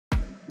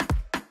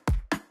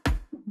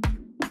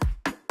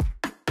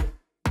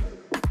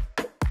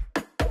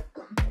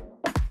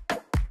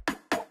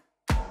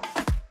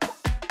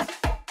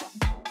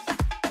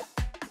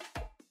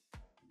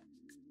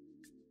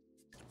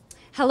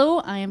Hello,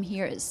 I am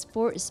here at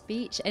Sports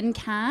Beach in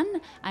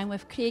Cannes. I'm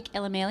with Craig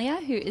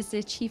Elimeliah, who is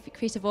the Chief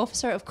Creative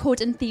Officer of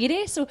Code and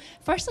Theory. So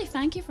firstly,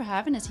 thank you for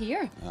having us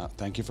here.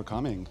 Thank you for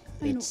coming.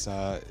 It's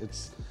a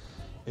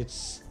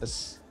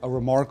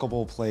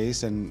remarkable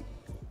place, and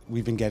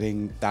we've been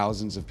getting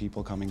thousands of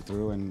people coming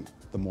through, and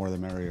the more the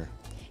merrier.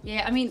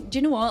 Yeah, I mean, do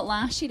you know what?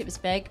 Last year it was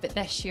big, but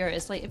this year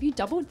it's like, have you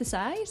doubled the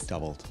size?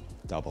 Doubled.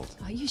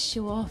 Oh, you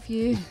show off,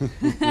 you.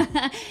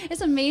 It's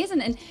amazing.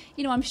 And,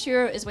 you know, I'm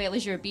sure as well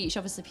as your beach,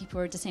 obviously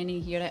people are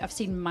descending here. I've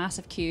seen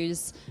massive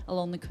queues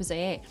along the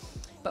Quaysette.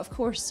 But of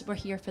course, we're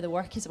here for the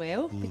work as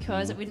well,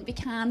 because it wouldn't be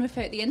Cannes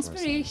without the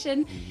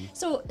inspiration.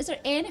 So is there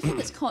anything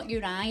that's caught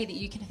your eye that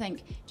you can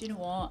think, do you know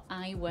what?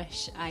 I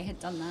wish I had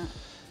done that.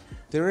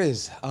 There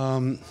is.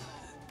 I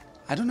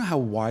don't know how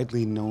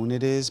widely known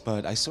it is,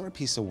 but I saw a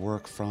piece of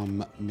work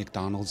from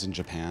McDonald's in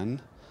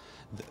Japan.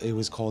 It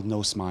was called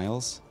No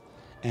Smiles.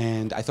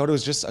 And I thought it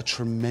was just a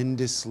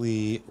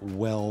tremendously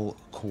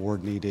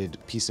well-coordinated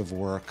piece of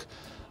work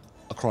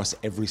across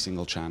every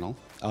single channel.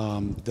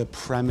 The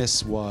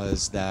premise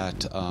was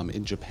that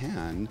in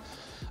Japan,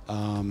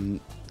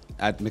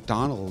 at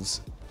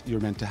McDonald's,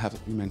 you're meant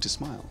to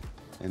smile,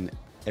 and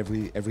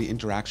every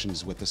interaction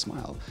is with a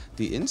smile.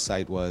 The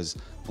insight was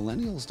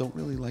millennials don't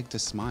really like to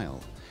smile,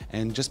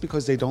 and just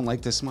because they don't like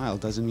to smile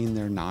doesn't mean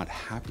they're not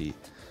happy.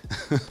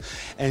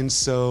 And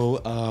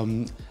so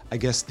I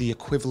guess the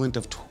equivalent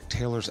of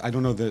Taylor's, I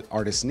don't know the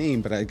artist's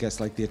name, but I guess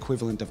like the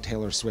equivalent of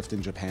Taylor Swift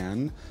in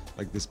Japan,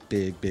 like this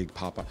big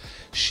pop-up.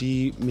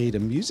 She made a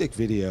music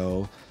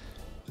video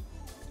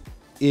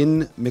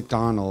in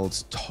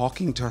McDonald's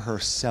talking to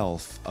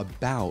herself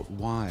about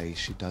why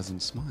she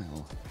doesn't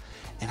smile.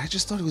 And I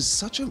just thought it was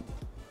such a,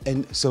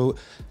 and so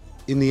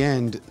in the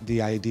end,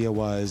 the idea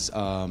was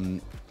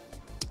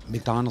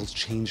McDonald's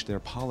changed their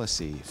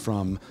policy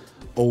from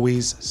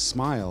always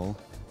smile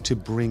to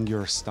bring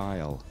your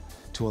style,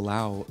 to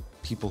allow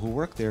people who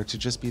work there to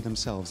just be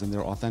themselves and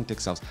their authentic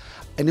selves.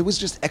 And it was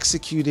just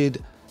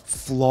executed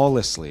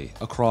flawlessly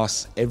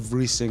across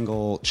every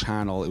single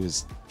channel. It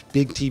was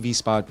big TV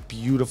spot,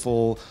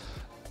 beautiful,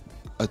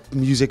 a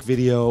music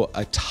video,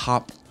 a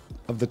top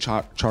of the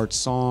chart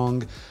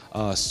song,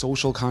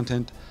 social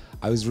content.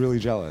 I was really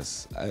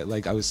jealous. I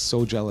was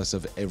so jealous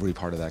of every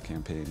part of that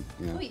campaign.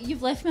 You know? Wait,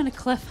 you've left me on a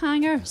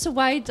cliffhanger. So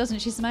why doesn't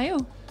she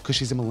smile? Because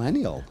she's a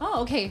millennial.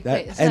 Oh, okay.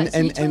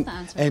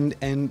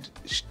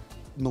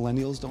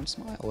 Millennials don't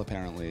smile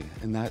apparently,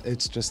 and that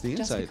it's just the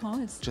insight.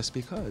 Just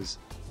because.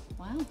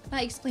 Wow,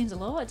 that explains a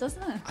lot,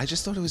 doesn't it? I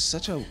just thought it was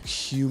such a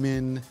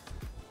human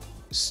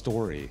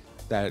story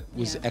that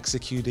was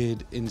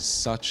executed in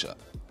such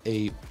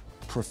a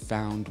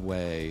profound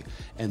way,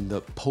 and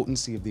the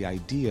potency of the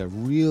idea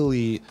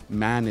really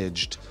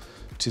managed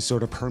to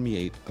sort of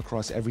permeate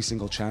across every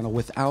single channel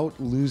without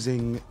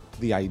losing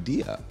the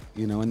idea,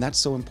 you know, and that's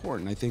so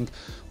important. I think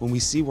when we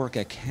see work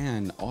at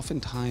Cannes,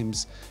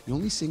 oftentimes you're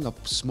only seeing a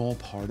small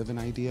part of an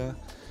idea,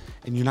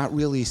 and you're not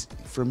really,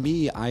 for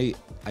me, I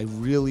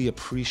really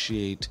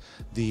appreciate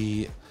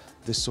the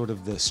sort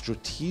of the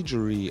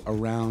strategery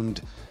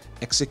around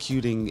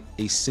executing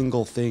a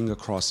single thing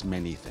across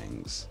many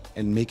things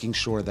and making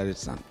sure that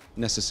it's not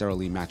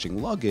necessarily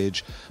matching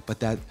luggage, but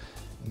that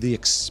the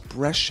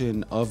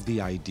expression of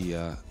the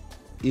idea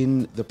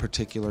in the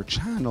particular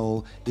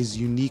channel is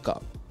unique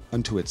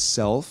unto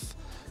itself,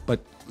 but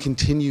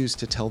continues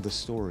to tell the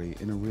story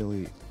in a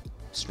really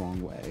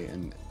strong way.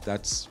 And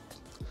that's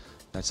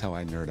how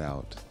I nerd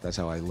out. That's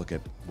how I look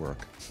at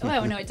work.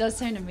 Well, no, it does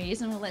sound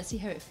amazing. Well, let's see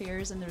how it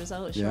fares in the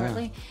results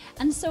shortly.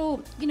 And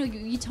so, you know,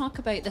 you talk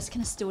about this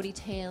kind of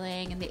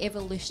storytelling and the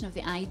evolution of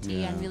the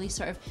idea and really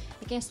sort of,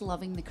 I guess,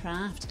 loving the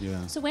craft.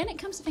 Yeah. So when it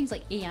comes to things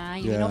like AI,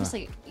 I mean,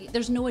 obviously,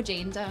 there's no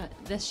agenda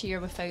this year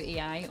without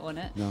AI on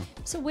it. No.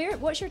 So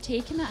what's your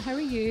take on that? How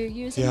are you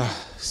using it?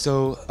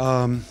 So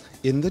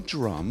in the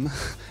drum,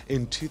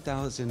 in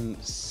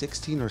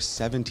 2016 or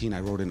 17, I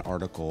wrote an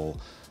article.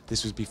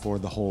 This was before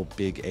the whole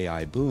big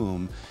AI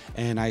boom,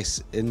 and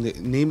the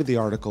name of the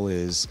article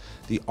is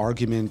 "The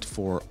Argument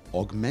for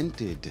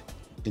Augmented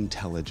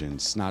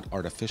Intelligence, Not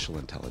Artificial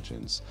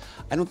Intelligence."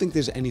 I don't think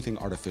there's anything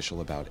artificial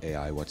about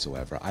AI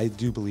whatsoever. I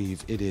do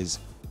believe it is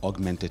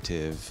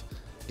augmentative.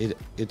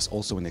 It's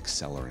also an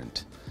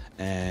accelerant,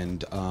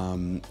 and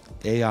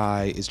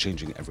AI is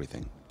changing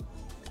everything.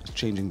 It's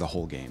changing the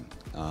whole game.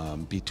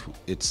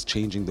 It's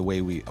changing the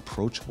way we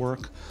approach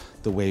work,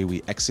 the way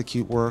we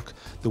execute work,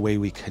 the way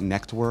we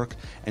connect work,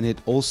 and it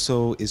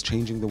also is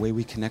changing the way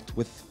we connect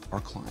with our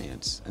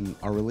clients and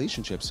our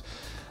relationships.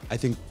 I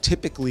think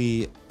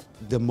typically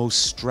the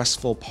most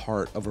stressful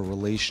part of a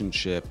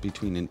relationship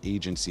between an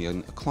agency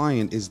and a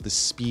client is the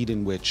speed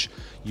in which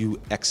you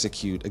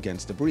execute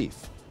against a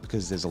brief,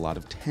 because there's a lot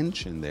of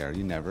tension there.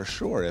 You're never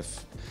sure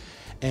if.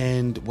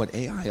 And what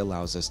AI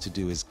allows us to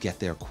do is get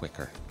there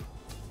quicker,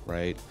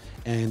 right?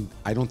 And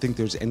I don't think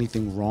there's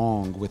anything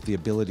wrong with the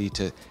ability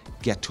to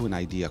get to an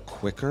idea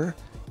quicker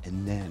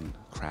and then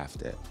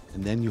craft it.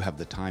 And then you have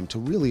the time to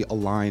really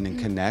align and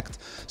connect,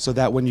 so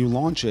that when you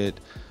launch it,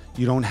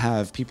 you don't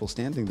have people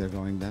standing there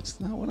going, "That's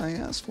not what I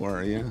asked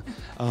for."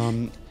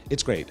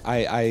 It's great.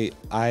 I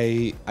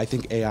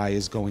think AI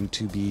is going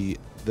to be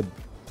the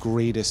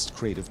greatest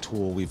creative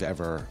tool we've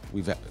ever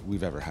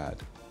had.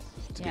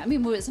 Yeah, I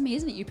mean, well, it's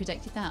amazing that you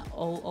predicted that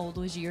all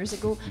those years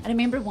ago. I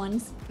remember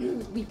once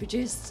we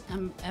produced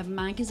a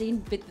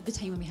magazine, but at the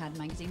time when we had a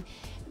magazine,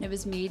 and it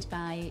was made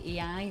by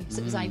AI.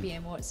 So it was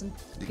IBM Watson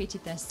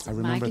created this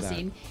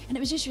magazine, and it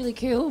was just really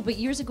cool. But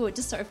years ago, it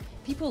just sort of,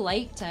 people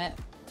liked it,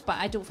 but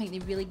I don't think they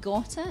really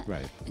got it.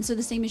 Right. And so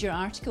the same as your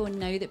article, and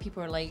now that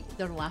people are like,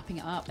 they're lapping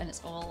it up, and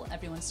it's all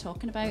everyone's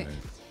talking about. Right.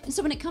 And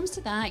so when it comes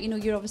to that,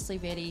 you're obviously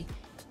very,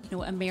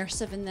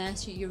 immersive in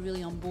this. You're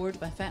really on board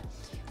with it.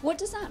 What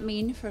does that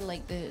mean for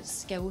like the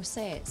skill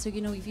set? So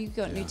if you've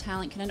got new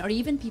talent coming in, or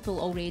even people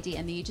already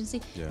in the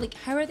agency, like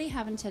how are they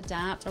having to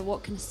adapt, or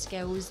what kind of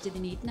skills do they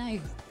need now?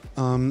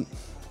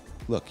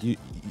 Look,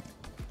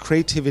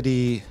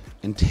 creativity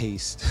and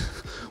taste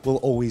will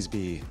always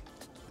be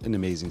an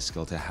amazing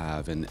skill to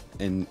have, and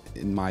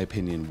in my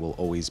opinion will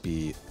always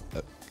be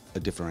a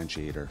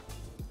differentiator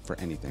for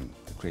anything.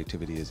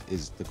 Creativity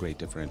is the great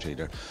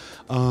differentiator.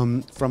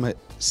 From a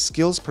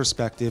skills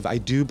perspective, I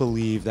do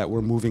believe that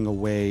we're moving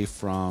away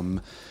from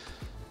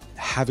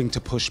having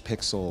to push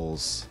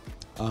pixels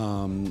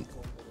and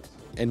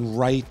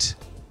write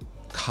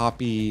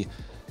copy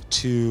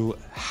to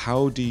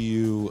how do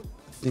you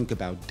think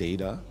about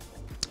data,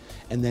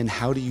 and then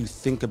how do you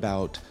think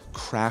about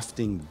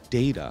crafting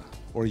data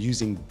or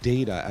using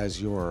data as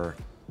your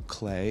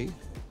clay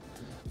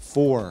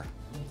for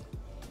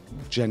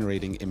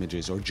generating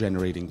images or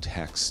generating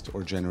text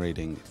or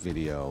generating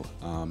video.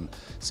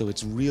 So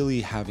it's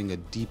really having a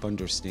deep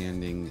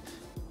understanding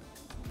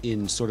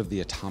in sort of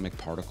the atomic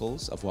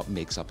particles of what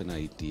makes up an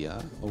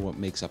idea, or what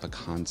makes up a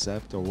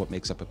concept, or what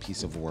makes up a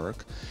piece of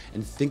work,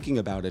 and thinking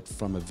about it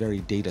from a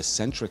very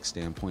data-centric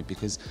standpoint,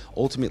 because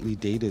ultimately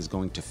data is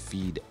going to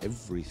feed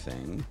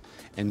everything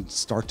and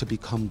start to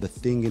become the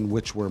thing in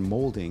which we're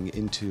molding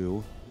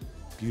into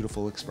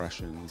beautiful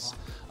expressions.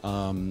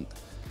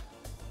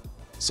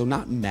 So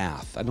not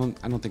math. I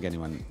don't think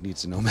anyone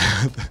needs to know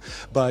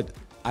math, but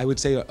I would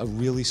say a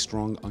really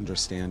strong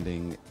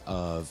understanding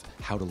of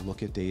how to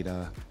look at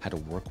data, how to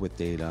work with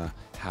data,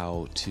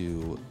 how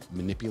to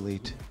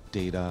manipulate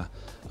data,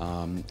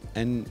 and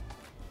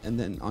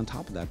then on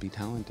top of that, be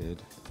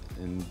talented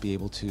and be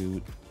able to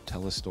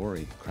tell a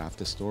story, craft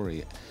a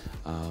story.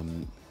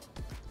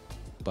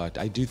 But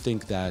I do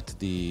think that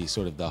the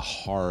sort of the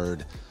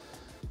hard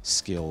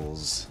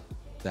skills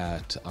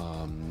that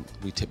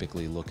we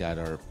typically look at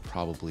are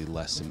probably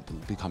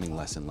becoming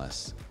less and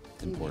less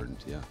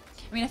important. Yeah.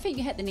 I mean, I think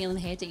you hit the nail on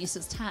the head. So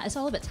it's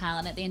all about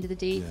talent at the end of the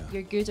day. Yeah.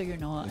 You're good or you're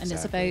not. Exactly. And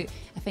it's about,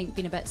 I think,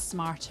 being a bit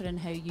smarter in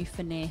how you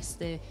finesse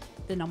the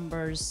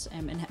numbers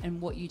and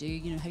what you do,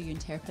 how you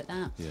interpret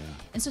that. Yeah.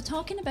 And so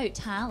talking about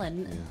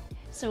talent,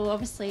 so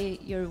obviously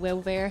you're well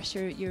versed,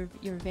 you're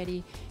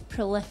very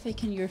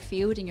prolific in your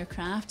field and your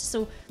craft.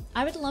 So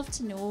I would love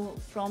to know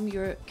from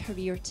your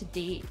career to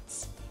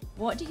date,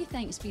 what do you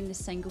think has been the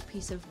single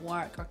piece of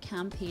work or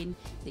campaign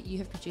that you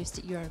have produced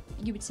that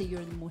you would say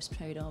you're the most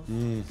proud of?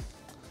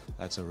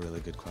 That's a really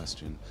good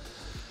question.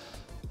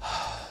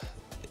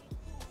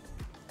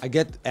 I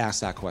get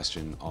asked that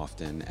question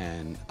often,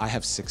 and I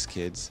have 6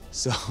 kids,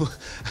 so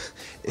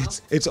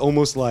it's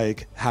almost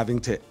like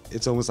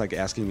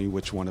asking me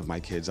which one of my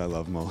kids I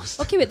love most.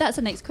 Okay, but that's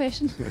the next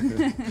question.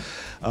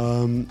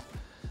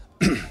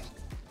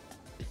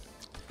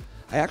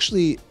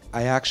 I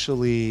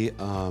actually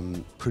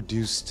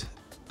produced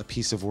a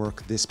piece of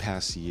work this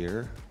past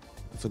year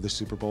for the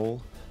Super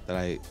Bowl that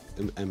I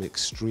am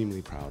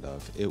extremely proud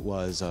of. It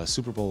was a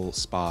Super Bowl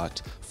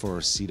spot for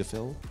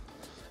Cetaphil,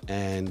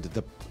 and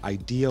the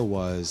idea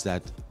was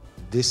that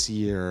this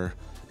year,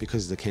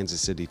 because the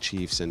Kansas City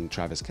Chiefs and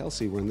Travis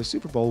Kelce were in the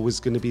Super Bowl, was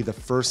going to be the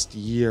first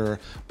year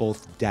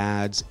both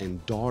dads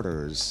and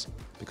daughters,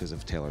 because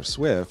of Taylor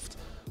Swift,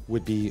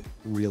 would be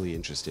really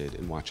interested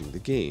in watching the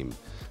game.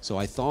 So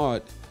I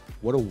thought,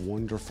 what a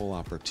wonderful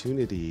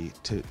opportunity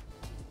to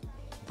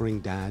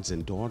bring dads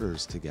and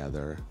daughters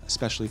together,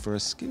 especially for a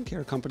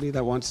skincare company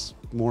that wants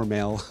more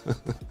male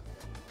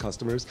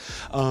customers.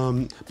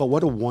 But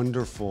what a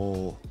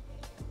wonderful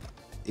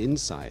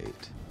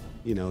insight,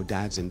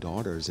 dads and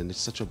daughters, and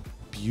it's such a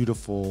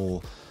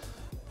beautiful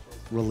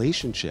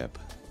relationship,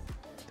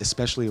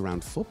 especially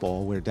around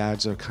football, where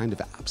dads are kind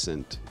of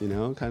absent,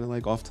 kind of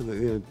like off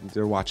to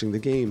they're watching the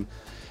game.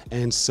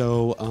 And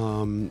so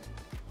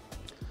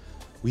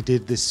we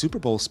did this Super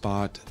Bowl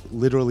spot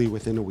literally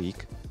within a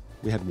week.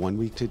 We had 1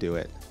 week to do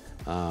it.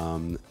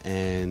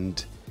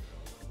 And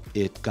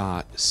it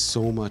got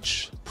so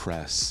much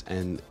press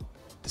and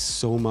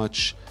so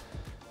many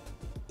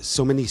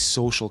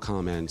social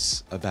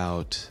comments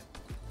about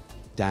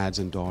dads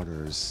and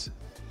daughters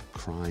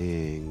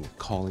crying,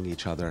 calling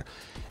each other.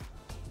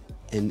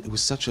 And it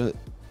was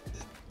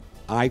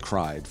I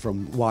cried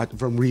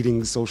from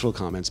reading social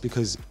comments,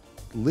 because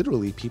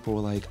literally people were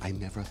like, I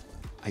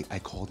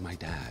called my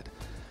dad.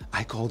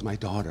 I called my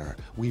daughter.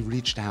 We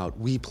reached out.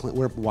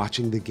 We're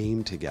watching the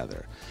game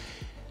together.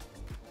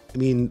 I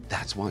mean,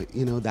 that's why,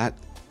 you know, that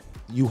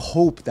you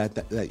hope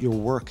that your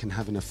work can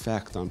have an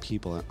effect on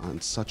people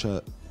on such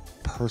a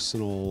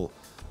personal,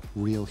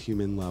 real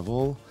human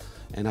level.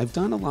 And I've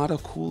done a lot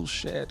of cool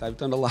shit. I've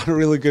done a lot of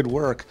really good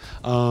work.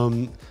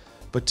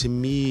 But to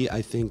me,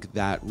 I think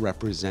that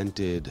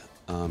represented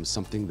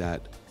something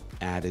that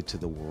added to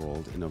the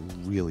world in a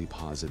really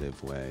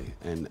positive way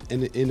and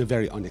in a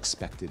very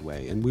unexpected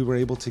way. And we were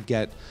able to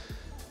get,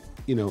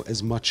 you know,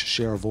 as much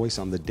share of voice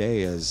on the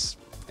day as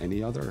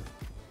any other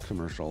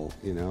commercial.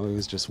 You know, it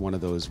was just one of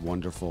those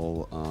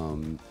wonderful,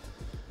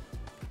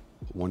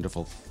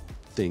 wonderful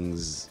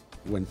things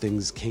when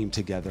things came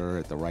together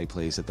at the right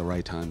place, at the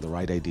right time, the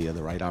right idea,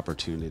 the right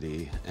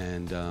opportunity.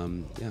 And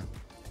yeah.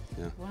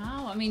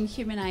 Wow, I mean,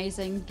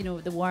 humanizing, you know,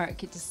 the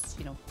work, it just,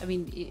 you know, I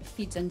mean, it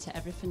feeds into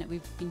everything that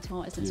we've been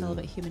taught. It's all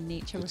about human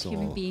nature. We're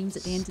human beings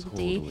at the end of the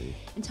day.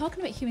 And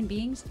talking about human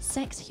beings,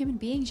 6 human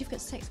beings, you've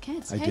got 6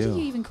 kids. How do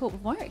you even cope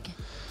with work?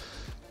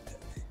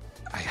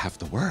 I have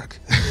to work.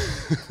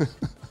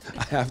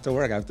 I have to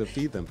work. I have to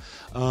feed them.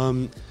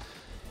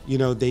 You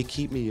know, they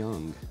keep me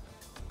young.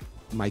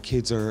 My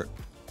kids are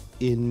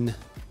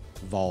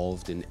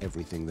involved in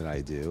everything that I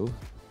do.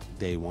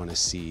 They want to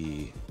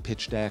see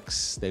pitch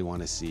decks, they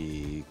want to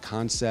see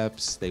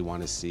concepts, they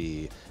want to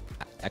see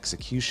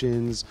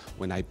executions.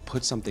 When I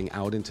put something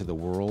out into the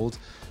world,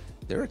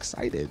 they're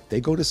excited. They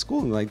go to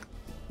school and like,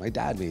 my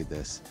dad made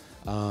this.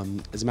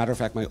 As a matter of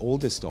fact, my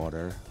oldest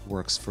daughter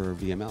works for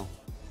VML.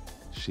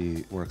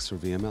 She works for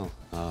VML.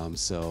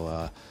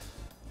 So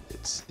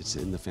it's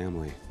in the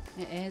family.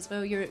 It is.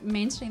 Well, you're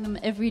mentoring them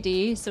every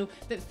day. So,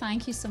 but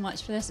thank you so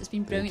much for this. It's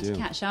been brilliant to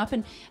catch up.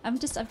 And I've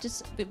just,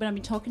 when I've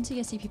been talking to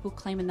you, I see people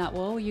climbing that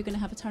wall. Are you going to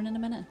have a turn in a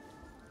minute?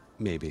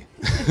 Maybe.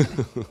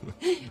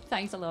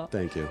 Thanks a lot.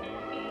 Thank you.